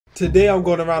Today I'm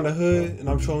going around the hood and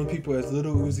I'm trolling people as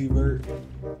Lil Uzi Vert.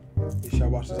 Make sure I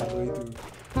watch this all the way through.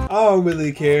 I don't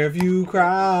really care if you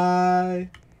cry.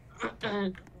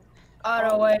 All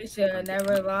the way to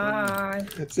never lie.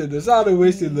 So there's all the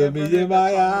ways to look me in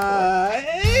my eye.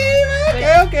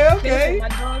 Hey, okay.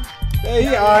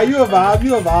 Hey, alright, you a vibe.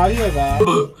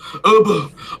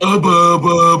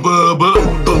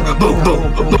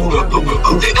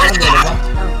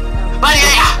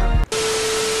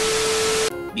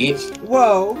 Bitch.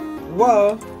 Whoa,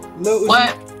 Lil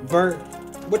What? Uzi Vert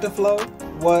with the flow.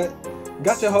 What?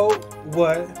 Got your hoe.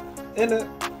 What? In the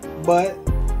butt.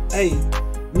 Hey,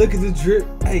 look at the drip.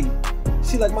 Hey,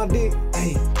 she like my dick.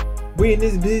 Hey, we in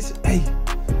this bitch. Hey,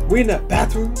 we in the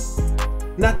bathroom,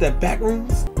 not the back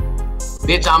rooms.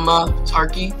 Bitch, I'm a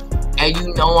turkey, and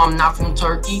you know I'm not from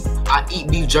Turkey. I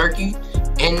eat beef jerky,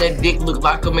 and the dick look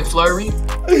like a McFlurry.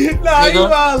 Nah, you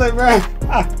wildin', bro.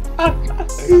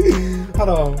 Hold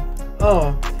on.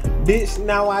 Bitch,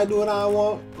 now I do what I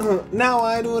want. Now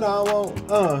I do what I want.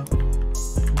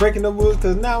 Breaking the rules,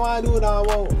 cause now I do what I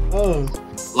want.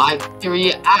 Like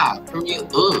period I, period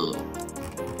You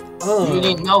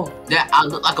didn't know that I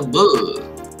look like a bug.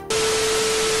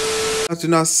 Do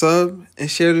not sub and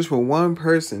share this with one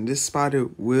person. This spider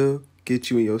will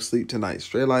get you in your sleep tonight.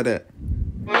 Straight like that.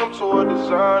 I'm toward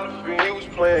design. He was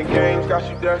playing games. Got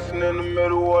you dancing in the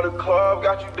middle of the club.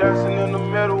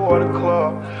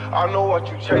 I know what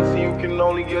you chasing. You can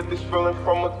only get this feeling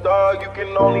from a thug.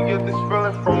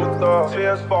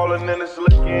 Tears falling and it's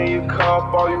licking in your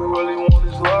cup. All you really want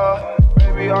is love.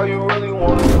 Baby, all you really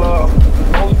want is love.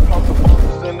 Only pop the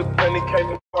bosses independent. Can't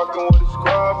be fucking with a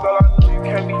scrub. Girl, I know you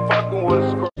can't be fucking with a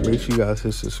scrub. Make sure you guys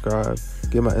hit subscribe.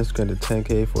 Get my Instagram to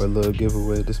 10K for a little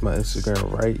giveaway. This is my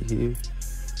Instagram right here.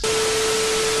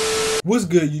 What's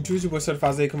good, YouTube? It's your boy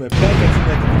Certified Zay coming back at you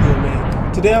with the video,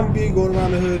 man. Today I'm gonna be going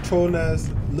around the hood trolling as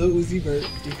Lil Uzi Vert.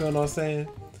 You feel what I'm saying?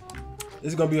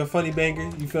 It's gonna be a funny banger.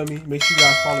 You feel me? Make sure you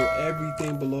guys follow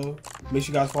everything below. Make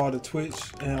sure you guys follow the Twitch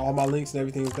and all my links and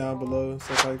everything is down below,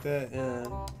 stuff like that. And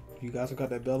you guys have got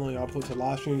that bell on, y'all post your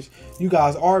live streams. You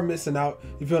guys are missing out.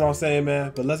 You feel what I'm saying,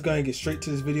 man? But let's go ahead and get straight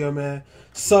to this video, man.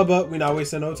 Sub up. We're not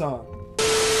wasting no time.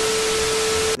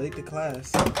 Late to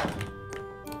class.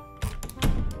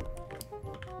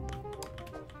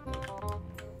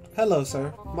 Hello,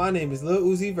 sir. My name is Lil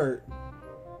Uzi Vert.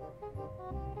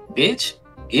 Bitch,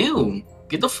 ew.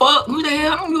 Get the fuck. Who the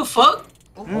hell? I don't give a fuck.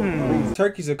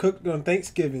 Turkeys are cooked on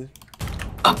Thanksgiving.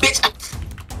 Bitch.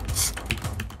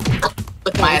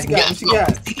 Look my ass.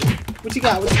 What you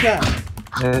got?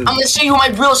 I'm gonna show you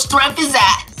where my real strength is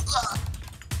at.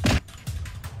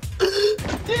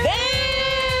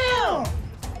 Damn!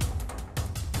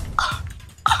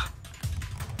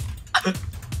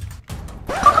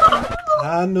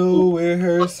 I know it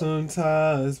hurts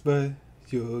sometimes, but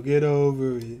you'll get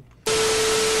over it.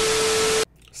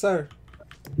 Sir.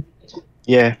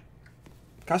 Yeah.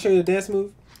 Can I show you the dance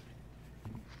move?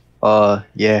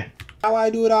 Yeah. Now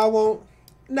I do what I want.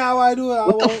 Now I do what I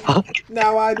want. Fuck?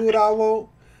 Now I do what I want.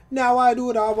 Now I do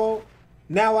what I want.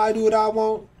 Now I do what I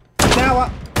want. Now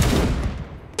I.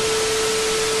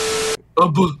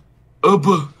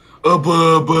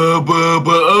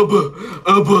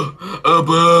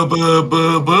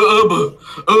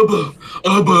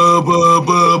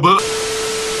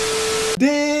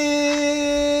 Damn!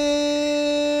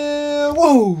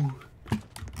 Whoa!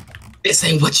 This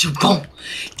ain't what you want.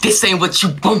 This ain't what you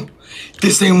want.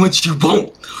 This ain't what you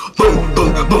want. Boom,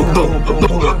 boom, boom, boom, boom,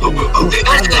 boom, boom, boom.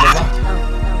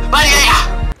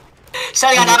 Show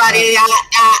you that body,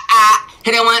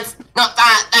 hit it once, no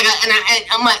time, and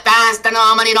I'm like fast, and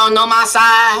all money don't know my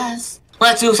size.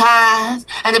 One, two size,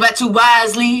 and I bet too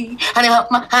wisely, and I help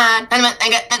my hand, and I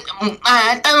get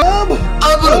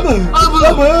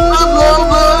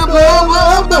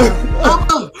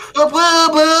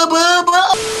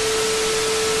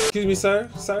Excuse me, sir.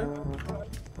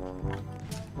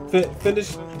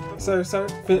 Finish, sir.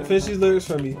 Finish these lyrics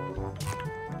for me.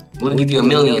 We'll give you $1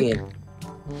 million.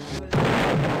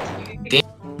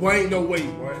 Boy, ain't no way,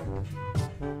 boy.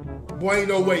 Boy, ain't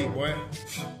no way, boy.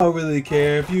 I don't really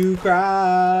care if you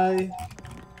cry.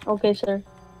 Okay, sir.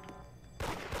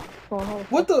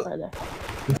 What the?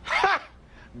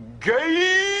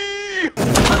 Gay!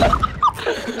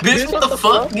 Bitch, what the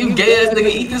fuck? You gay ass nigga,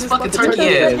 eat this fucking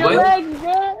turkey ass, boy.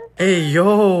 Hey,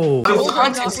 yo.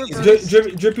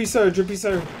 Drippy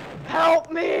sir. Help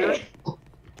me!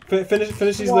 Finish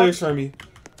these lyrics for me.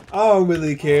 I don't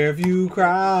really care if you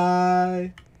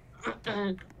cry.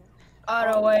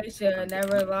 All the way to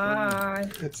never lie.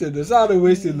 So there's all the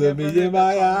ways to look me in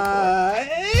my eye.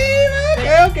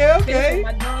 Hey, okay.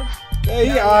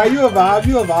 Hey, alright, you a vibe.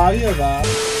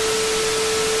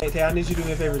 Hey, Tay, I need you to do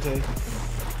me a favor, Tay.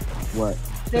 What?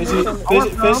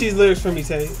 Finish these lyrics for me,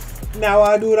 Tay. Now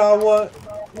I do what I want.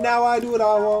 Now I do what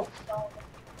I want.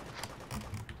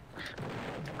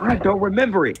 I don't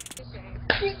remember it.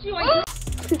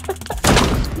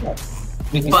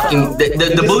 Fucking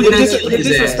the booty You're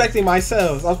disrespecting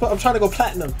myself. I'm trying to go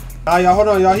platinum. Y'all, hold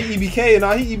on, y'all. He EBK.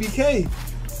 Nah, he EBK.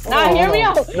 Nah, hear me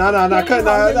out. Nah,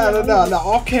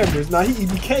 off cameras. Nah, he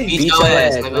EBK. Beat your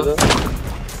ass, nigga.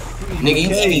 Nigga, you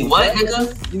EB what,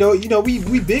 nigga? You know,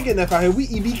 we big enough out here. We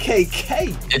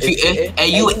EBKK.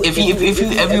 If you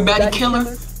everybody killer,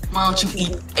 why don't you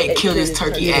kill this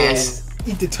turkey ass?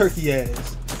 Eat the turkey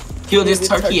ass. Kill this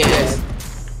turkey ass.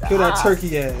 Kill that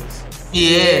turkey ass.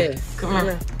 Yeah, come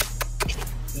here.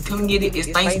 Come get it. It's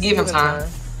Thanksgiving time.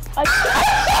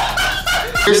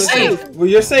 You're safe. Well,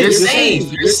 you're safe. You're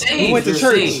safe. You're safe. We went to You're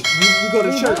church. safe. We go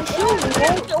to church.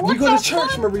 We go to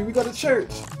church, Marie. We go to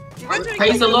church.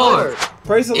 Praise the Lord.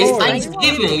 Praise the It's Lord.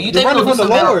 Thanksgiving. You You're think running we'll from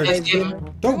do the something Lord. on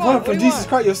Thanksgiving? Don't run from Jesus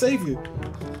Christ, your Savior.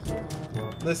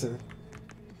 Listen.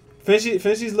 Finish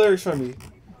these lyrics for me.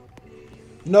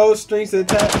 No strings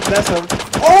attached. That's a.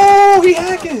 Oh, he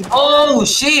hacking. Oh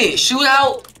shit!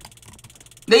 Shootout.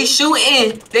 They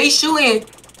shooting. They shooting.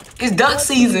 It's duck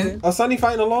season. Oh, Sonny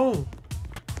fighting alone.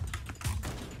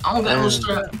 I don't got no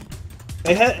strap.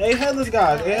 Hey, headless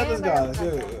guys. Hey, headless guys.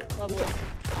 Yeah.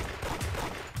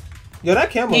 Yo,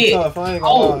 that camo tough. I ain't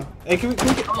gonna lie. Hey, can we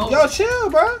yo, chill,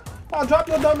 bro. I'll drop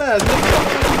your dumb ass.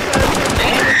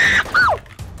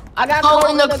 I got caught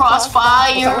in the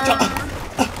crossfire.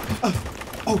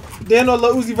 Oh, damn, no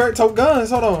Lil Uzi Vert tote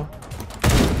guns. Hold on.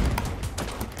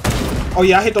 Oh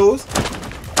yeah, I hit those.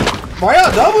 Bro,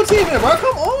 y'all double teaming, bro.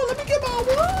 Come on, let me get my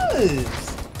ones.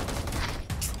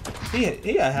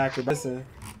 He a hacker. Listen,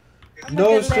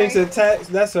 no strings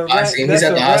attached. That's a I rat. see. He's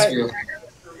at the hospital.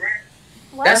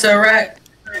 That's a rat.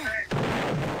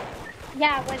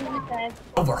 Yeah, what he said.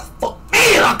 Over fuck.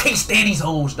 Man, I can't stand these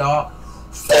hoes, dog.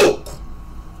 Fuck.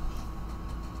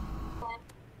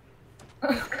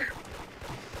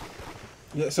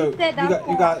 Yeah, so you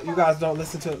guys don't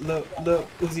listen to Lil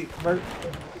Uzi Vert?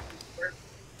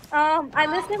 I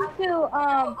listened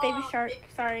to Baby Shark.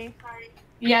 Sorry.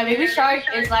 Yeah, Baby Shark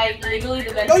is like literally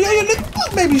the best. Yo, nigga,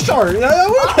 fuck Baby Shark. Yo, we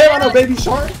don't care about no Baby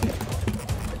Shark.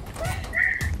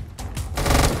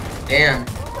 Damn.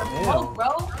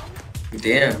 Bro.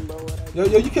 Damn. Yo,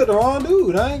 you killed the wrong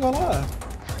dude. I ain't gonna lie.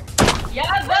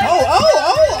 Yeah, but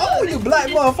Oh, you black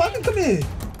motherfucker, come here.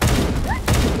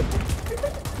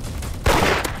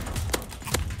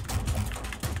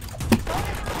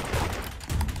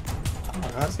 Oh my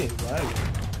god, this game's lagging.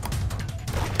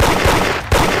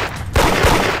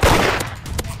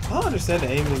 I don't understand the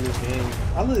aiming in this game.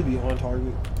 I literally be on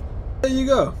target. There you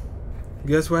go.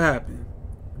 Guess what happened?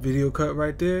 Video cut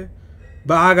right there.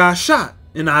 But I got shot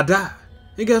and I died.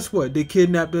 And guess what? They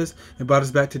kidnapped us and brought us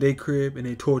back to their crib and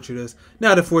they tortured us.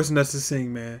 Now they're forcing us to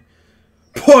sing, man.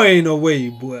 Boy, ain't no way,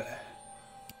 boy.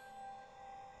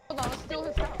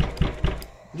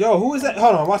 Yo, who is that?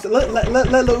 Hold on, watch it. Let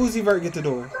Lil Uzi Vert get the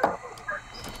door.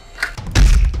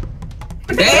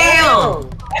 Damn!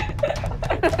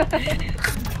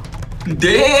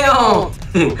 Damn!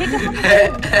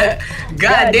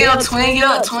 Goddamn, twin, you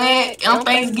up, twin? On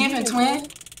Thanksgiving, twin.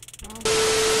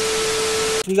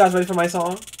 You guys ready for my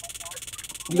song?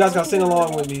 You guys gotta sing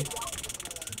along with me.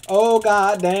 Oh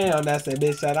goddamn, that's a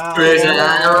bitch that I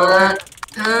want.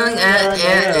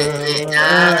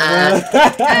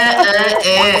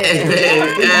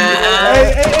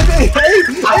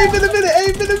 Hey, been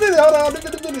a minute. Hold on, been a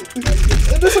minute.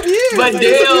 It's been some years. But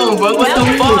damn, bro, what the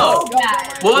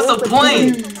fuck? What's the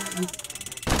point?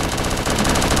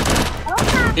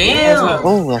 Damn.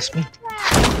 Oh, that's me.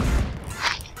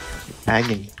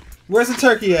 Agony. Where's the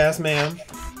turkey ass, ma'am?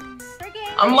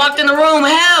 I'm locked in the room.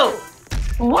 Help!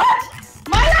 what?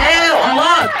 Hell, I'm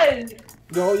locked.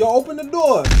 Yo, open the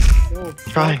door.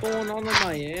 Try.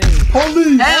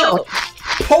 Police! Help!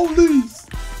 Police!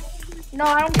 No,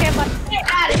 I don't care about. Get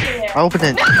out of here. Open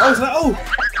it. I was like, oh.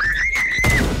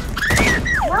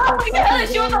 Oh my god,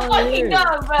 she was a fucking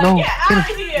gun, bro. No, Get out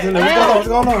of here. What's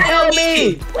going on? Help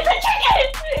me!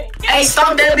 Hey,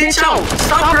 stop that bitch out!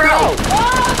 Stop her out!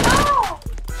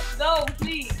 No,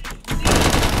 please.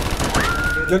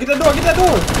 Yo, get that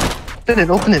door.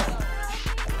 Open it.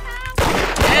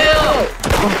 Help!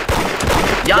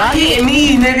 Y'all hitting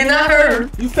me, nigga, not her.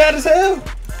 You fat as hell.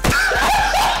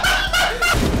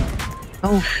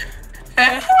 Oh.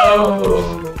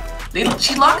 Oh.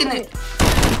 She locking it.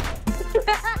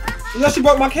 Yo, she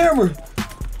broke my camera.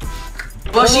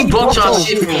 Well, she broke y'all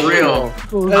shit for real.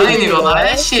 I ain't even gonna lie,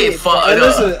 that shit fucked Hey,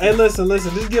 up. listen.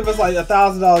 Just give us like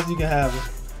 $1,000. You can have it.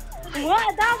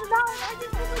 What? $1,000? I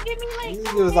just want to give me like.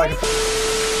 It was like,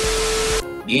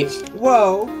 Bitch.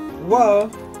 whoa,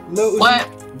 Lil Uzi What?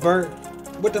 Vert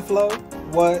with the flow.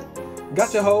 What?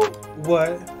 Got your hoe.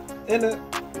 What? In the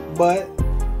butt.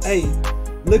 Hey,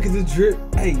 look at the drip.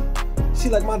 Hey, she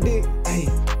like my dick. Hey,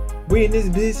 we in this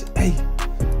bitch. Hey,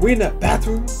 we in the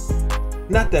bathroom,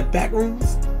 not the back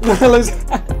rooms.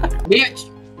 Bitch,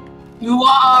 you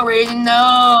already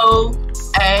know.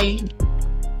 Hey,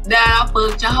 that I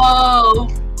fucked your hoe.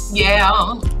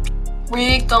 Yeah,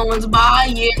 we going to buy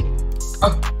it.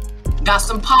 Got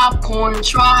some popcorn,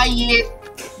 try it.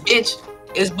 Bitch,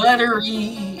 it's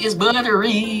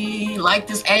buttery, like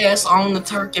this ass on the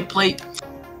turkey plate.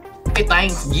 Happy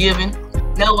Thanksgiving,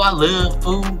 know I love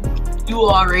food. You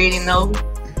already know,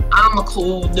 I'm a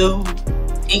cool dude.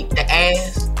 Eat the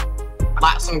ass,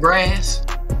 like some grass.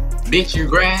 Bitch, you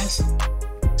grass,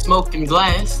 smoking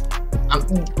glass. I'm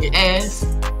eating your ass.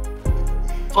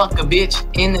 Fuck a bitch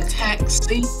in the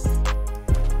taxi.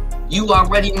 You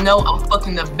already know I'm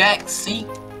fucking the back seat.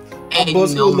 And you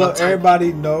know look,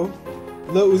 everybody know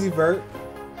Lil Uzi Vert.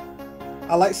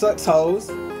 I like suck toes.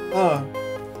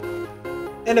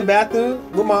 In the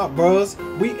bathroom with my bros.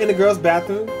 We in the girls'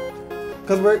 bathroom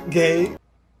cause we're gay.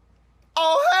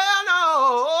 Oh hell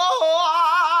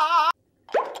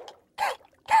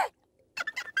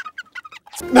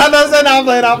no! No,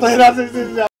 I'm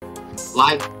playing.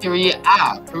 Like period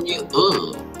I, period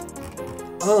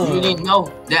You didn't know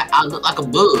that I look like a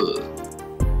bug.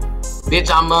 Bitch,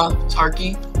 I'm a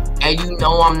turkey, and you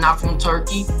know I'm not from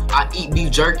Turkey. I eat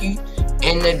beef jerky,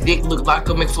 and the dick look like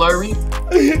a McFlurry.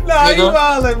 Nah, you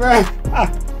wildin', bro.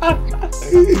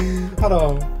 Hold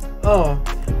on.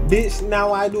 Bitch,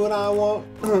 now I do what I want.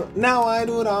 Now I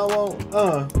do what I want.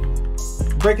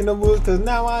 Breaking the rules, cause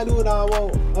now I do what I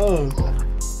want.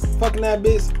 Fucking that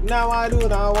bitch, now I do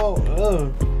what I want.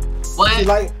 What? She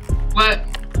like. What?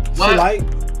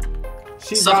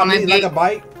 She got me like a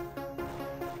bite.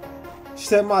 She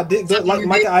said my dick looked like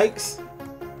Mike Ike's.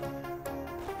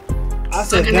 I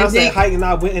said downstairs height and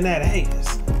I went in that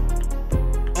ass.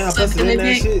 And I busted in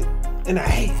that shit in the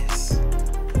ass.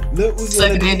 Lil Uzi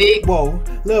on the beat, whoa.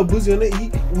 Lil Uzi on the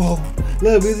beat, whoa.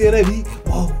 Lil Uzi on the beat,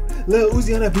 whoa. Lil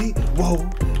Uzi on the beat, whoa.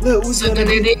 Lil Uzi on the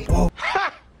beat, whoa.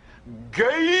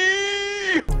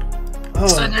 Gay.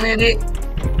 Sucking that dick.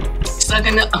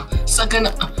 Sucking that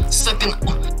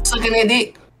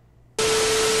dick.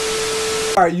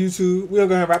 Alright, YouTube, we're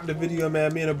gonna wrap the video,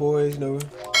 man. Me and the boys, you know,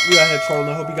 we out here trolling.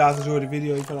 I hope you guys enjoyed the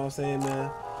video, you know what I'm saying,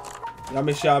 man. Y'all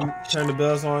make sure y'all turn the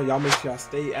bells on. Y'all make sure y'all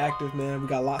stay active, man. We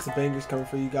got lots of bangers coming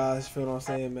for you guys, you feel what I'm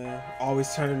saying, man.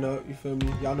 Always turning up, you feel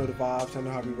me? Y'all know the vibes, y'all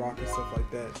know how we rock and stuff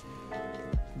like that.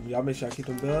 Y'all make sure y'all keep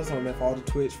them bells on, man. Follow the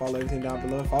Twitch, follow everything down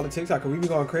below. Follow the TikTok, cause we be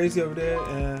going crazy over there.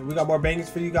 And we got more bangers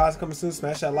for you guys coming soon.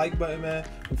 Smash that like button, man.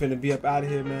 We finna be up out of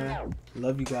here, man.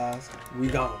 Love you guys. We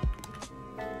gone.